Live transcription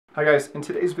Hi guys, in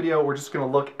today's video we're just going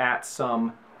to look at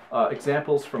some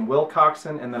examples from Will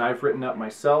Coxon and then I've written up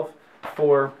myself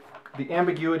for the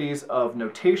ambiguities of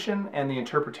notation and the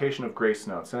interpretation of grace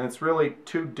notes. And it's really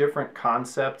two different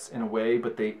concepts in a way,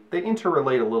 but they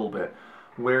interrelate a little bit.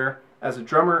 Where as a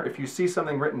drummer, if you see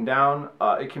something written down,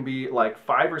 it can be like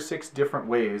 5 or 6 different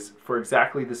ways for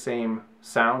exactly the same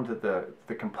sound that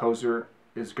the composer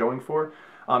is going for.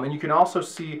 And you can also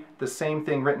see the same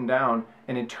thing written down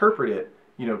and interpret it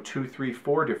 2, 3,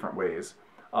 4 different ways,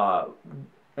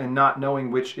 and not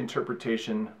knowing which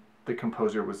interpretation the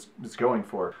composer was going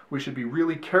for. We should be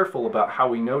really careful about how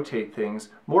we notate things,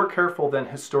 more careful than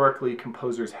historically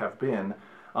composers have been,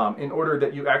 in order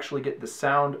that you actually get the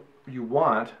sound you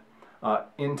want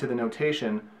into the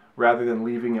notation rather than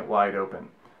leaving it wide open.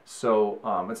 So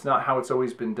it's not how it's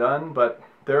always been done, but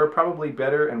there are probably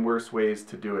better and worse ways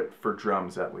to do it, for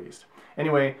drums at least.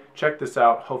 Anyway, check this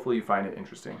out. Hopefully you find it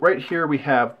interesting. Right here we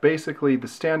have basically the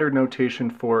standard notation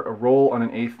for a roll on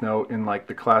an eighth note in like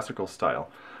the classical style.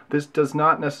 This does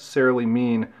not necessarily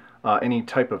mean any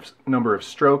type of number of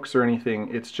strokes or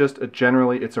anything. It's just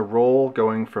it's a roll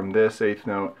going from this eighth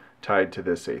note tied to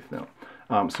this eighth note.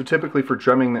 So typically for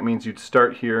drumming that means you'd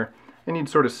start here and you'd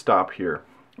sort of stop here.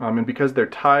 And because they're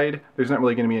tied, there's not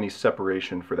really going to be any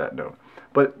separation for that note.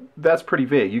 But that's pretty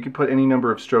vague. You can put any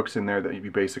number of strokes in there that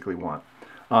you basically want.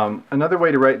 Another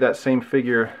way to write that same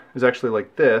figure is actually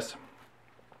like this,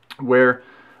 where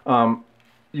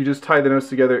you just tie the notes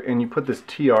together and you put this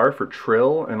TR for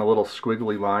trill and a little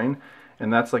squiggly line,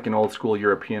 and that's like an old school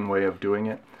European way of doing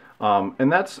it.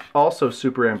 And that's also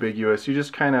super ambiguous. You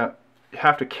just kind of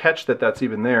have to catch that that's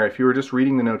even there. If you were just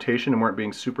reading the notation and weren't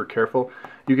being super careful,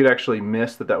 you could actually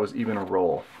miss that that was even a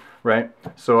roll, right?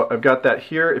 So I've got that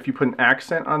here. If you put an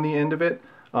accent on the end of it,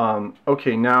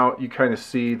 okay, now you kind of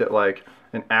see that like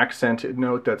an accented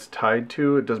note that's tied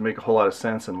to it doesn't make a whole lot of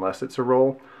sense unless it's a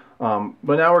roll.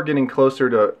 But now we're getting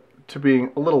closer to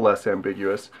being a little less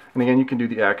ambiguous. And again, you can do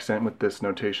the accent with this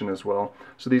notation as well.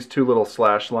 So these two little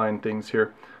slash line things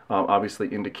here obviously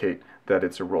indicate that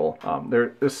it's a roll.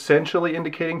 They're essentially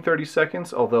indicating 30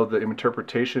 seconds, although the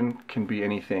interpretation can be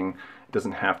anything. It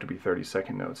doesn't have to be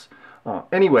 30-second notes.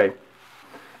 Anyway,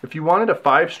 if you wanted a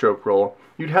 5-stroke roll,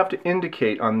 you'd have to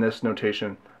indicate on this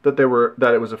notation that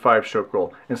it was a 5-stroke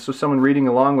roll. And so someone reading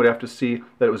along would have to see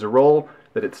that it was a roll,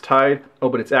 that it's tied, oh,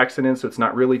 but it's accented, so it's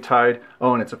not really tied,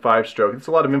 oh, and it's a 5-stroke. It's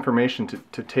a lot of information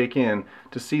to take in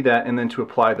to see that and then to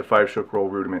apply the 5-stroke roll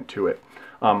rudiment to it.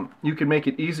 You can make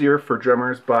it easier for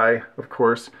drummers by, of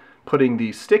course, putting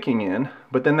the sticking in,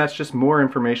 but then that's just more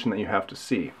information that you have to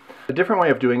see. A different way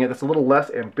of doing it that's a little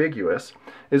less ambiguous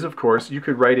is, of course, you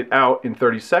could write it out in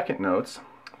 30-second notes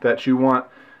that you want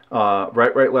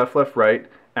right, right, left, left, right,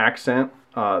 accent.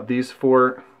 These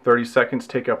 4 30 seconds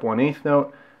take up 1/8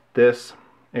 note. This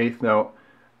 1/8 note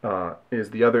is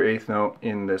the other 1/8 note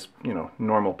in this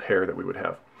normal pair that we would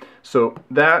have. So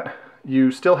that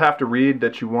you still have to read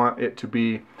that you want it to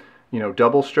be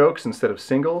double strokes instead of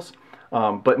singles,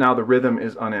 but now the rhythm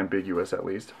is unambiguous at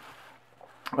least.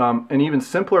 An even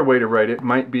simpler way to write it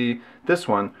might be this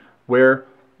one, where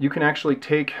you can actually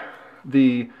take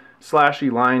the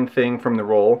slashy line thing from the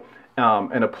roll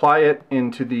and apply it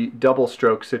into the double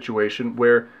stroke situation,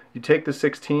 where you take the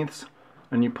 16ths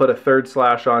and you put a 3rd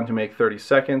slash on to make 30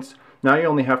 seconds. Now you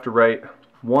only have to write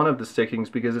one of the stickings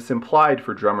because it's implied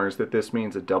for drummers that this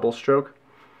means a double stroke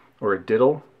or a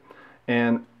diddle,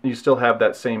 and you still have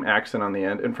that same accent on the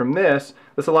end. And from this,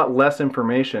 that's a lot less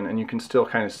information, and you can still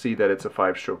kind of see that it's a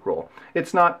 5-stroke roll.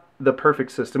 It's not the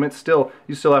perfect system.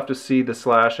 You still have to see the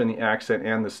slash and the accent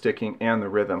and the sticking and the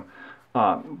rhythm,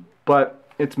 but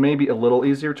it's maybe a little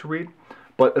easier to read.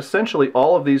 But essentially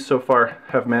all of these so far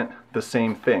have meant the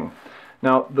same thing.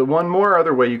 Now the one more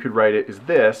other way you could write it is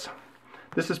this.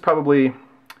 This is probably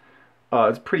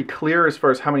it's pretty clear as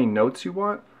far as how many notes you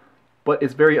want, but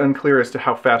it's very unclear as to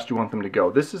how fast you want them to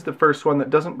go. This is the first one that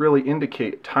doesn't really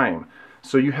indicate time.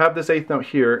 So you have this 8th note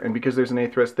here, and because there's an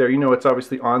 8th rest there, it's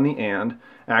obviously on the and,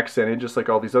 accented, just like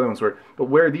all these other ones were. But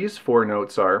where these 4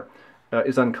 notes are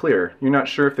is unclear. You're not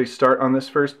sure if they start on this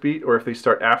first beat or if they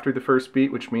start after the first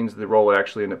beat, which means the roll would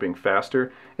actually end up being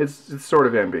faster. It's sort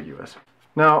of ambiguous.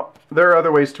 Now, there are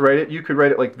other ways to write it. You could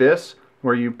write it like this,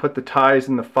 where you put the ties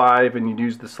in the 5 and you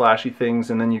use the slashy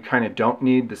things, and then you kind of don't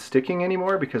need the sticking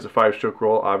anymore because a 5-stroke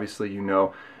roll, obviously you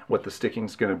know what the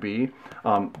sticking's going to be.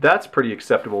 That's a pretty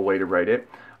acceptable way to write it.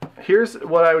 Here's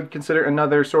what I would consider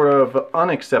another sort of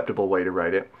unacceptable way to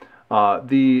write it.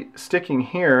 The sticking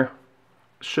here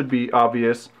should be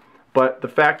obvious, but the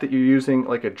fact that you're using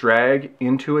like a drag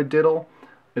into a diddle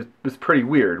is pretty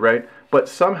weird, right? But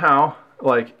somehow,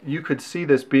 like, you could see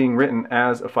this being written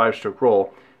as a 5-stroke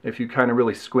roll if you kind of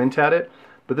really squint at it.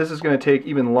 But this is going to take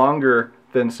even longer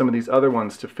than some of these other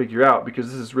ones to figure out, because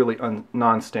this is really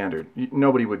non-standard.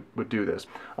 Nobody would do this.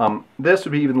 This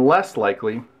would be even less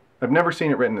likely. I've never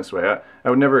seen it written this way. I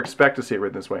would never expect to see it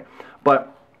written this way.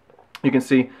 But you can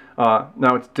see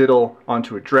now it's diddle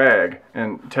onto a drag,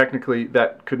 and technically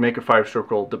that could make a 5-stroke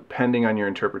roll depending on your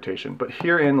interpretation. But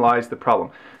herein lies the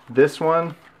problem. This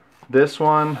one,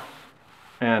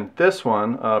 and this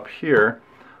one up here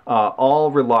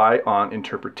all rely on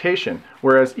interpretation,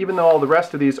 whereas even though all the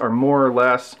rest of these are more or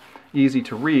less easy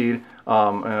to read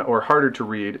or harder to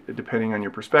read depending on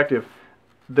your perspective,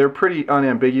 they're pretty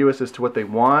unambiguous as to what they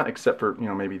want, except for, you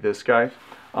know, maybe this guy.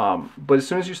 But as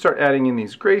soon as you start adding in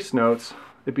these grace notes,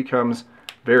 it becomes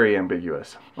very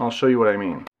ambiguous. I'll show you what I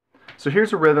mean. So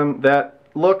here's a rhythm that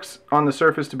looks on the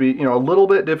surface to be, you know, a little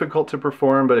bit difficult to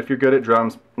perform, but if you're good at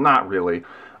drums, not really.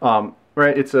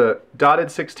 Right? It's a dotted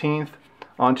 16th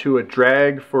onto a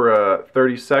drag for a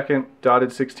 32nd, dotted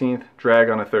 16th, drag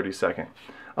on a 32nd.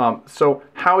 So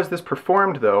how is this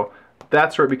performed though?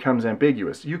 That's where it becomes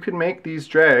ambiguous. You can make these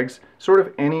drags sort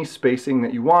of any spacing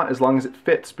that you want as long as it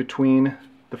fits between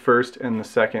the first and the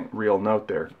second real note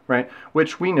there, right?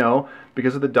 Which we know,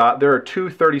 because of the dot, there are two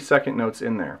 32nd notes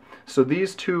in there. So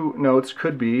these two notes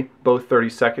could be both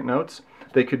 32nd notes.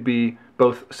 They could be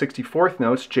both 64th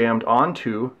notes jammed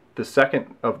onto the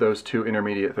second of those two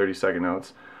intermediate 32nd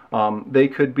notes. They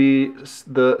could be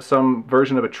some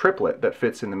version of a triplet that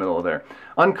fits in the middle of there.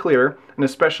 Unclear, and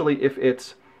especially if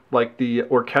it's like the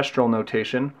orchestral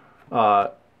notation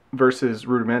versus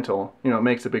rudimental, you know, it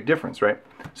makes a big difference, right?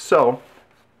 So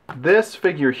this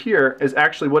figure here is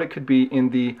actually what it could be in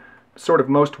the sort of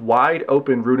most wide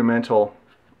open rudimental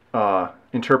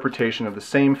interpretation of the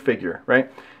same figure,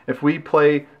 right? If we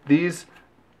play these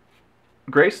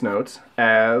grace notes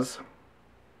as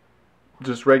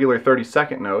just regular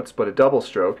 32nd notes, but a double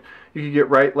stroke, you could get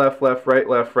right, left, left, right,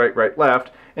 left, right, right,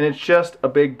 left, and it's just a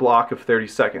big block of 30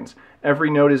 seconds. Every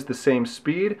note is the same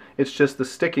speed, it's just the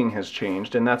sticking has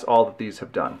changed, and that's all that these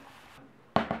have done.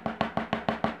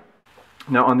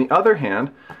 Now on the other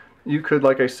hand, you could,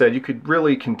 like I said, you could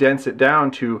really condense it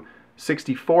down to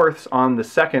 64ths on the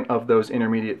second of those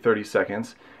intermediate 30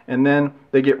 seconds, and then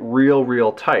they get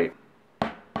real tight.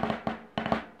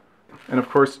 And of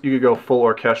course you could go full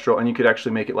orchestral, and you could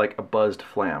actually make it like a buzzed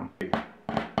flam.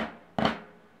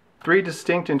 3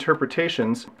 distinct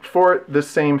interpretations for the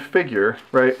same figure,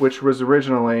 right, which was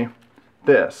originally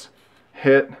this: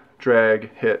 hit, drag,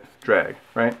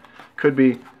 right? Could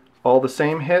be all the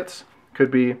same hits,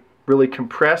 could be really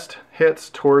compressed hits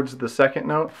towards the second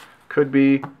note, could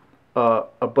be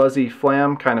a buzzy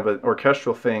flam, kind of an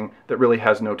orchestral thing that really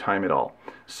has no time at all.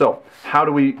 So how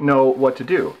do we know what to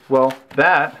do? Well,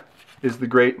 that is the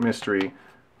great mystery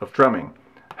of drumming.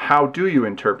 How do you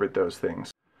interpret those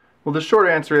things? Well, the short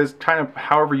answer is kind of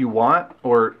however you want,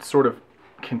 or sort of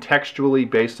contextually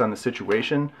based on the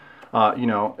situation. You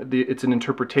know, it's an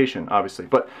interpretation, obviously.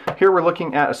 But here we're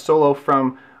looking at a solo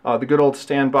from the good old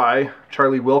standby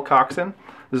Charlie Wilcoxon.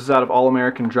 This is out of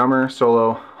All-American Drummer,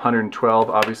 solo 112,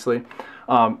 obviously.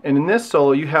 And in this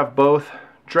solo, you have both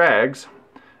drags,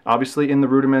 obviously in the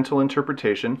rudimental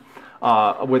interpretation,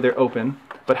 where they're open.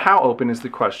 But how open is the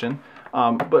question.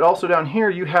 But also down here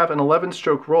you have an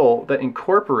 11-stroke roll that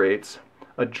incorporates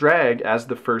a drag as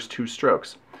the first 2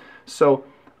 strokes. So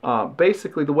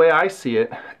basically the way I see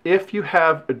it, if you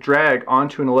have a drag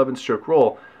onto an 11-stroke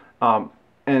roll,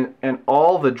 and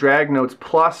all the drag notes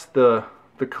plus the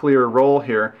clear roll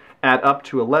here add up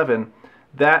to 11,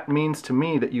 that means to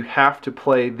me that you have to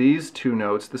play these 2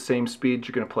 notes the same speed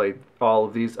you're going to play all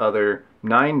of these other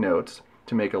 9 notes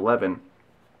to make 11.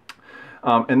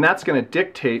 And that's going to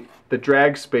dictate the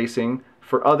drag spacing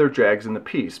for other drags in the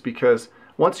piece, because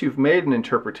once you've made an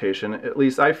interpretation, at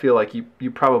least I feel like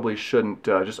you probably shouldn't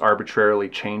just arbitrarily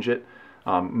change it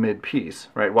mid-piece,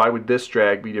 right? Why would this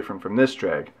drag be different from this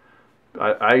drag?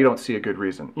 I don't see a good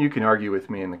reason. You can argue with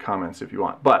me in the comments if you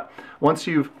want. But once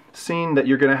you've seen that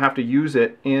you're going to have to use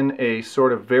it in a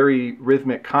sort of very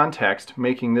rhythmic context,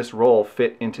 making this roll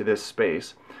fit into this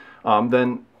space,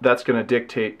 then that's going to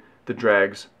dictate the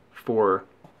drags for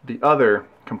the other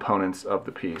components of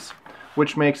the piece,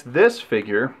 which makes this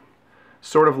figure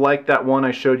sort of like that one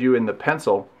I showed you in the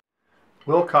pencil.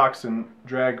 Wilcoxon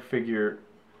drag figure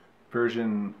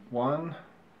version 1,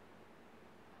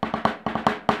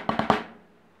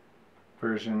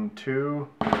 version 2,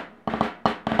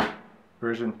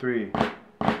 version 3.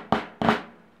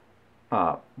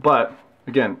 But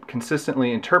again,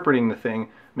 consistently interpreting the thing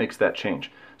makes that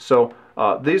change. So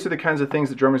These are the kinds of things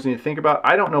that drummers need to think about.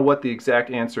 I don't know what the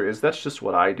exact answer is. That's just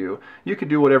what I do. You can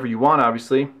do whatever you want,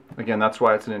 obviously. Again, that's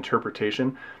why it's an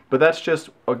interpretation. But that's just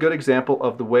a good example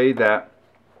of the way that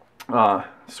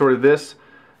sort of this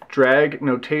drag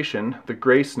notation, the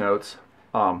grace notes,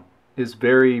 is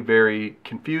very, very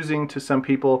confusing to some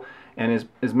people, and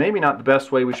is maybe not the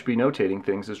best way we should be notating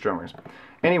things as drummers.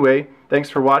 Anyway, thanks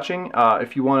for watching.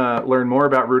 If you want to learn more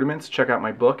about rudiments, check out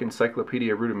my book,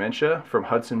 Encyclopedia Rudimentia, from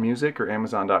Hudson Music or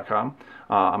Amazon.com.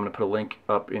 I'm going to put a link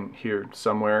up in here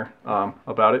somewhere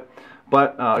about it.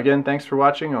 But again, thanks for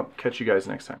watching. I'll catch you guys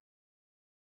next time.